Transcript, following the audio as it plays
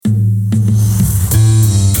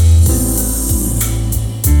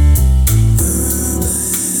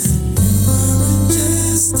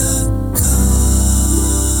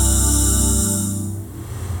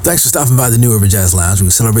Thanks for stopping by the New Urban Jazz Lounge. We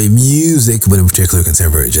celebrate music, but in particular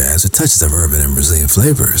contemporary jazz with touches of urban and Brazilian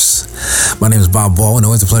flavors. My name is Bob Baldwin.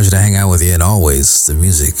 Always a pleasure to hang out with you, and always the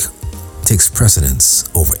music takes precedence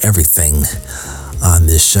over everything on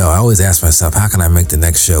this show. I always ask myself, how can I make the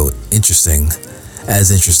next show interesting as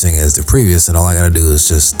the previous? And all I gotta do is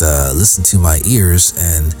just listen to my ears,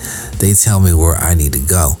 and they tell me where I need to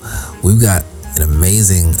go. We've got an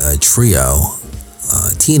amazing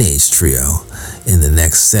teenage trio in the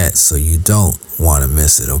next set, so you don't want to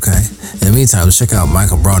miss it, okay? In the meantime, let's check out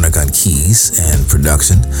Michael Broening on keys and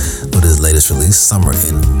production with his latest release, Summer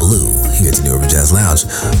in Blue, here at the New Urban Jazz Lounge.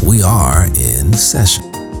 We are in session.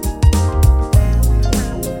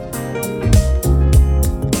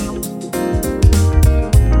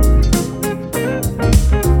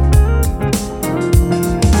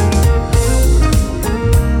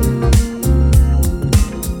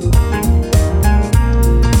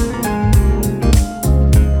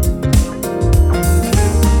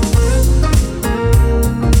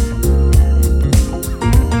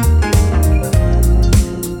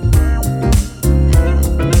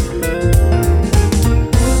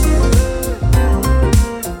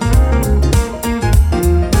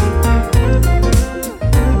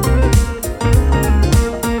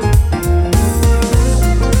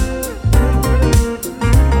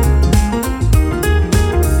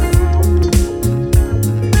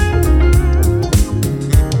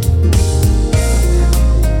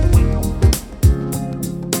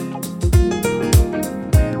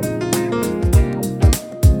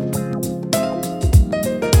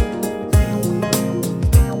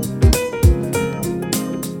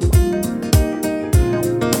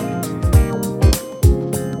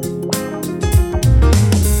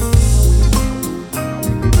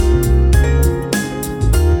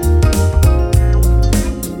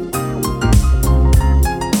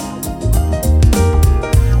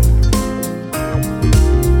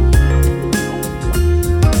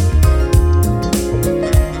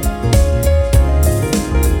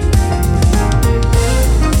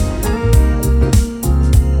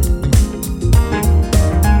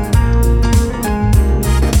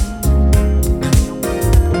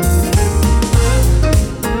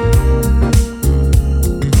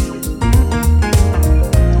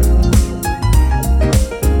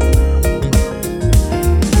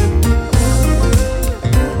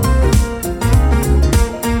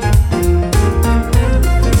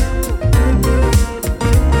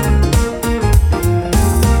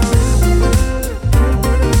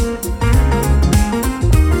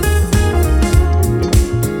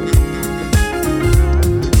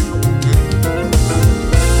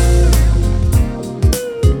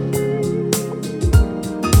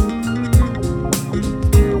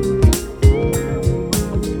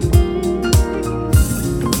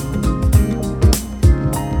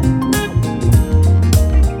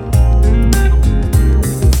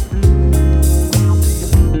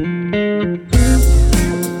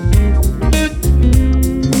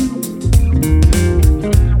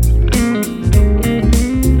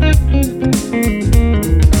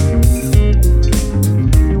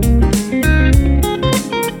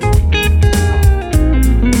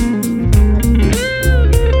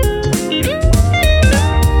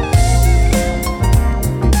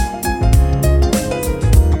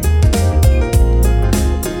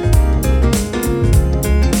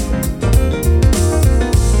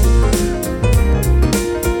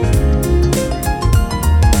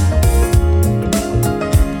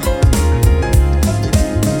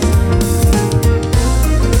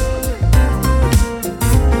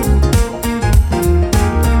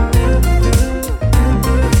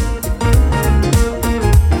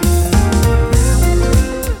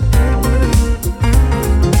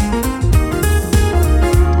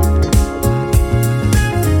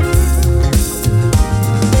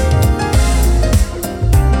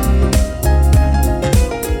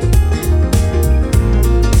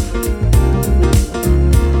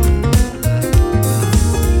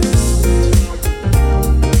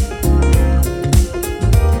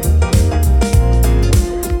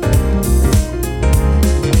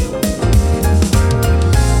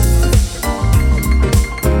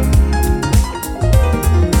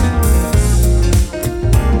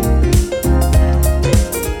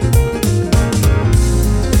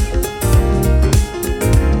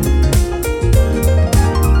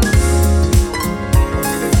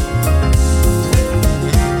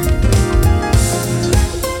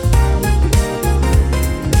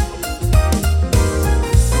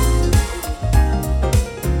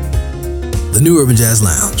 the New Urban Jazz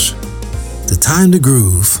Lounge. The time to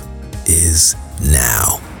groove is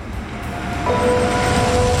now.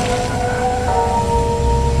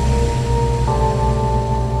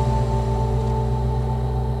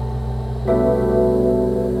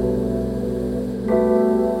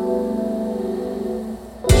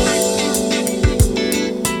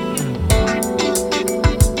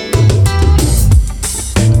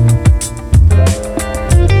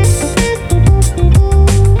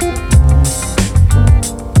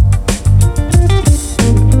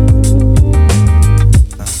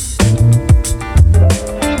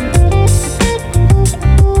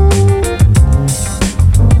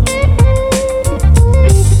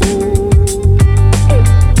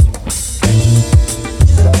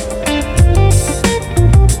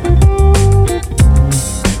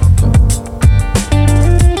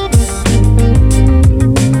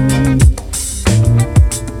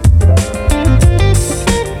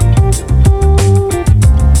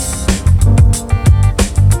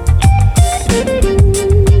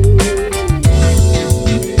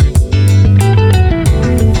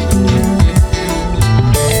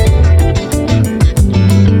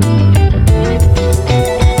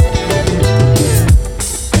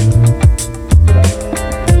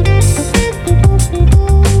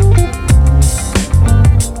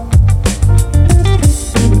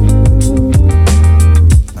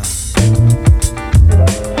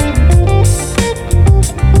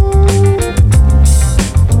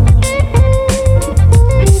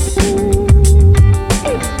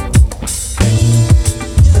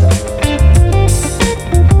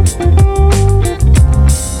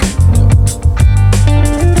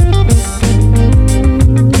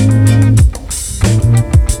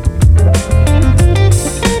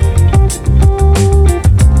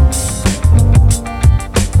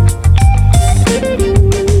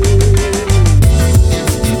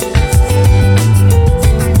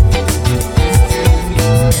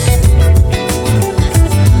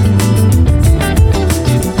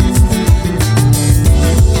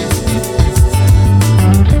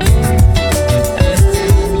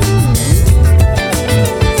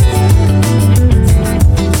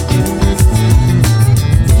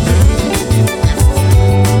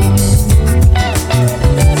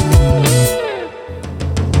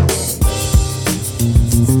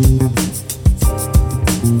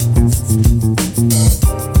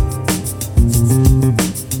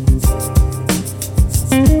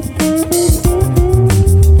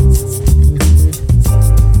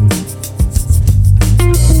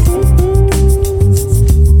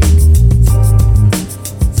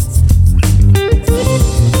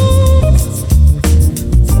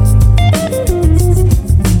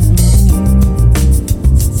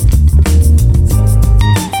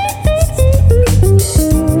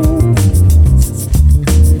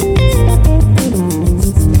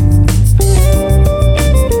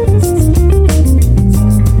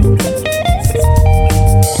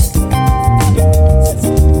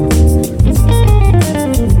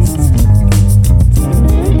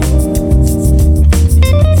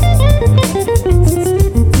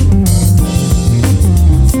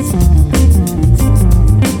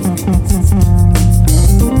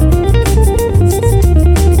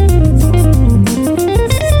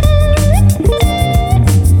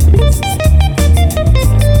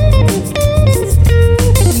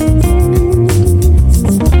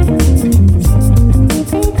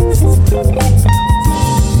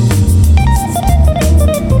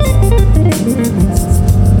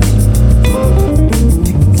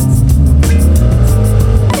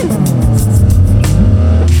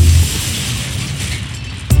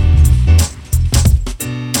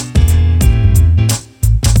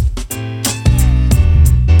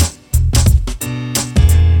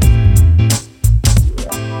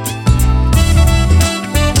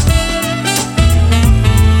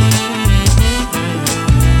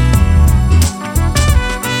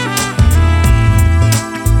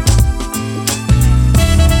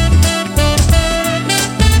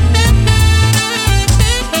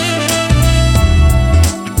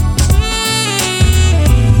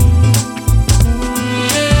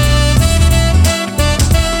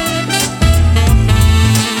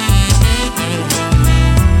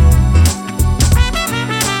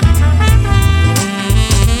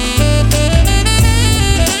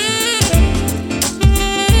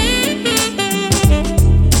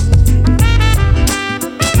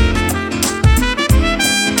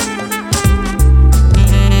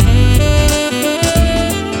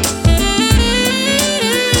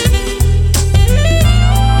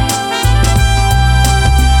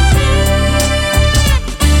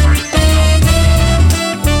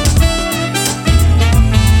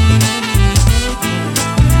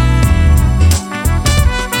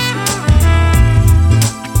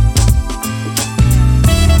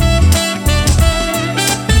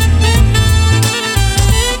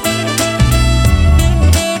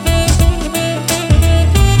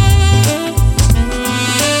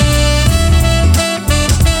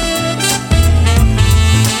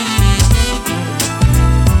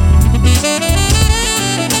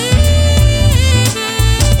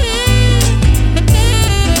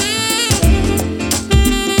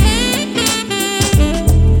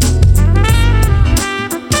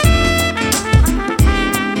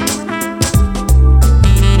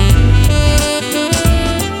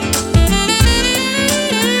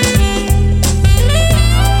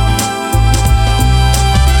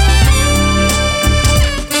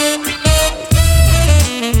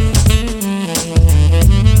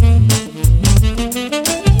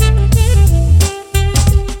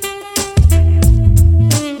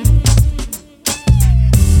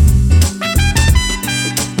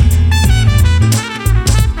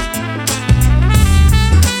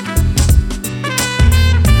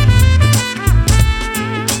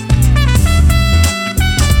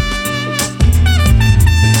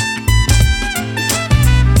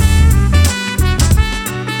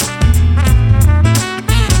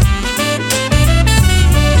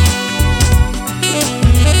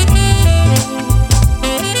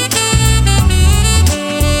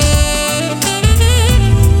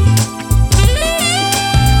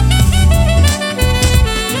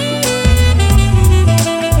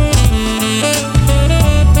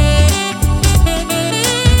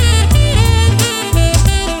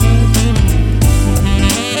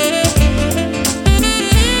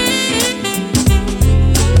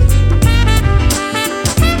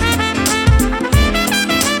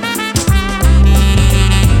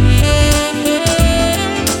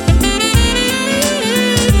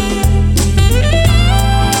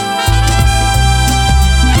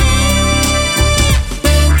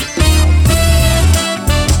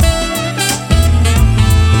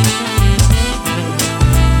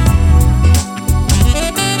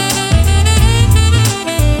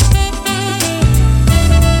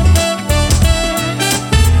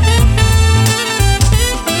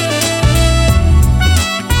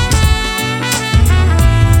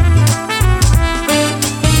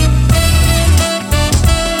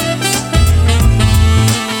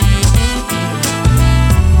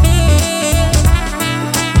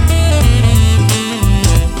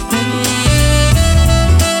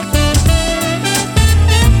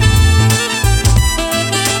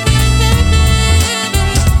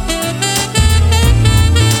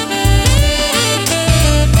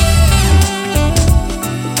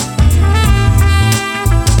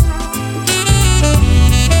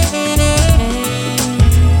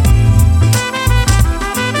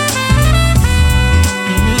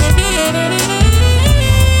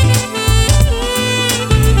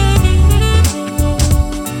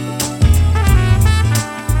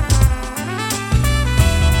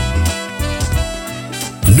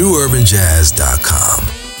 NewUrbanJazz.com.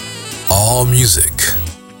 All music,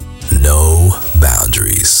 no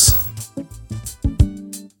boundaries.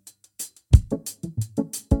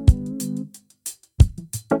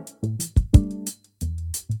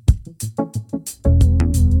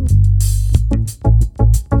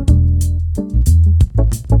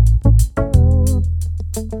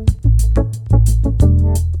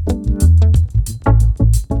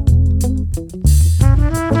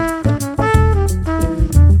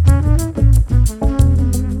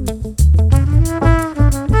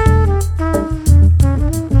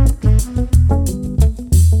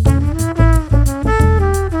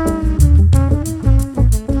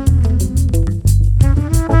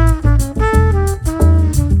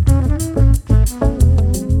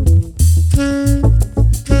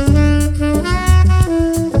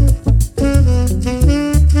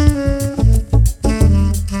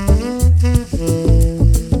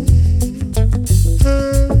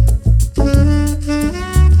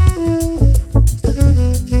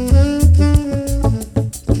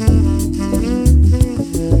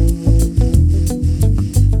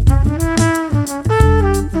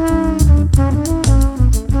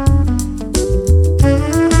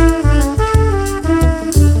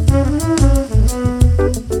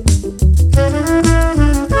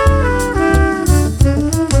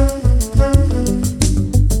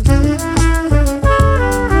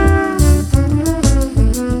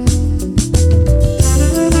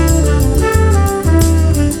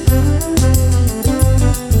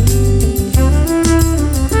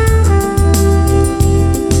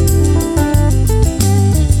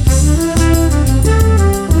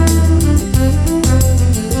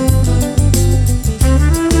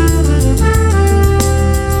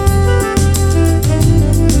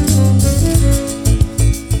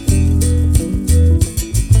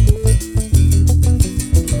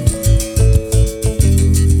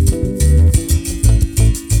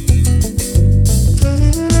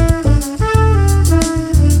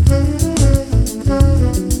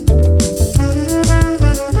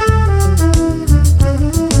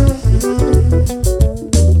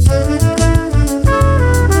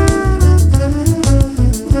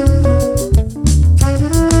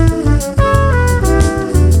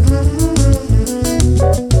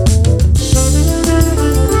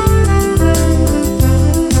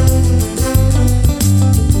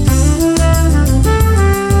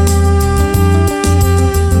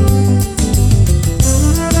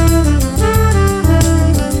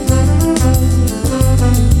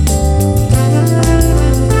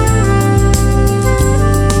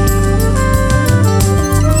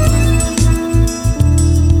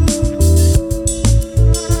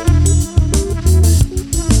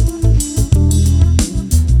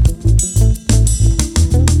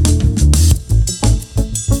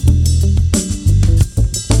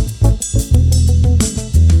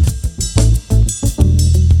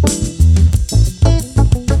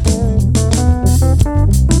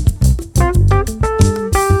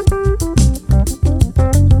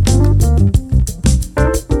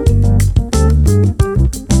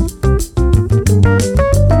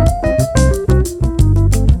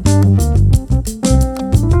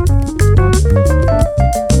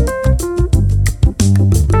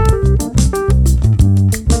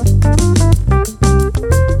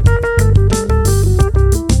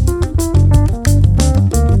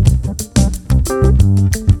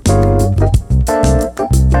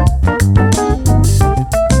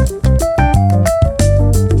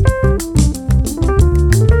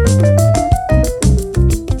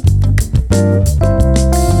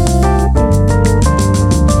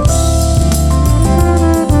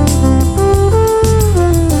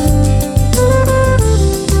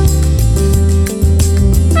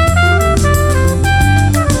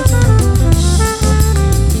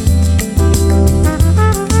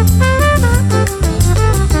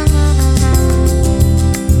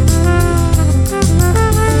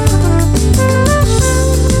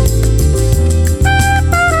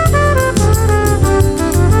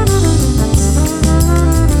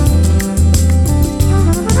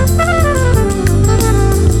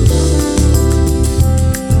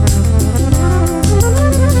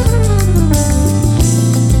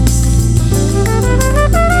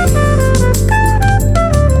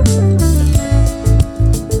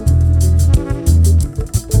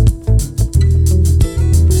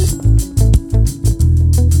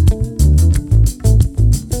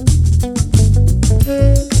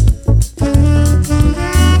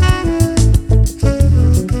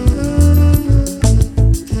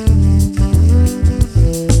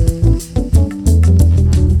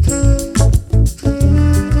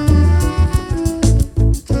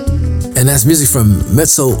 And that's music from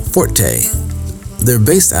MezzoForte. They're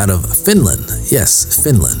based out of Finland. Yes,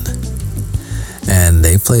 Finland. And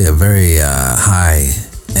they play a very high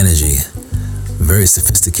energy, very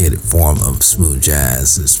sophisticated form of smooth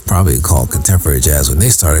jazz. It's probably called contemporary jazz when they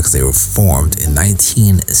started because they were formed in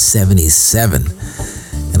 1977.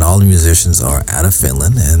 And all the musicians are out of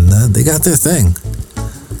Finland, and they got their thing.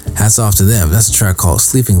 Hats off to them. That's a track called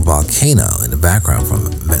Sleeping Volcano in the background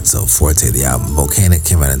from MezzoForte. The album Volcanic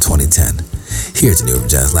came out in 2010. Here at the New Urban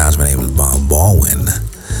Jazz Lounge, my name is Bob Baldwin.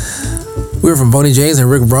 We're from Boney James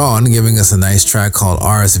and Rick Braun giving us a nice track called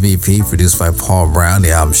RSVP, produced by Paul Brown.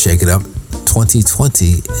 The album Shake It Up.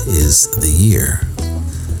 2020 is the year.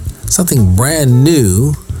 Something brand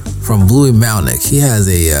new from Bluey Maunick. He has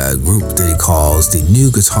a group that he calls the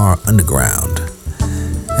New Guitar Underground.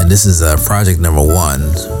 And this is project number 1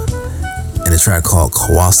 and a track called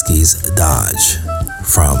Kowalski's Dodge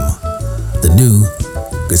from the New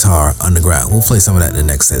Guitar Underground. We'll play some of that in the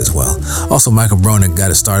next set as well. Also, Michael Broening got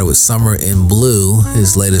it started with Summer in Blue,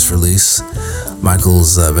 his latest release.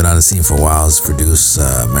 Michael's been on the scene for a while. He's produced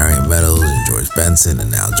Marion Meadows and George Benson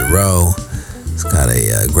and Al Jarreau. He's got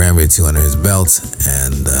a Grammy or 2 under his belt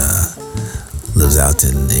and lives out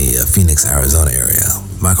in the Phoenix, Arizona area.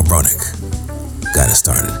 Michael Broening got it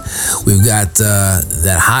started. We've got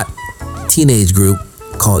that hot teenage group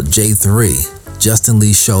called J3. Justin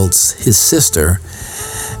Lee Schultz, his sister,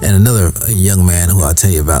 and another young man who I'll tell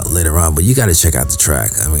you about later on. But you got to check out the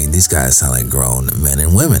track. I mean, these guys sound like grown men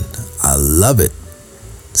and women. I love it.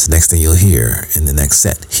 It's the next thing you'll hear in the next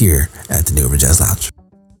set here at the New Urban Jazz Lounge.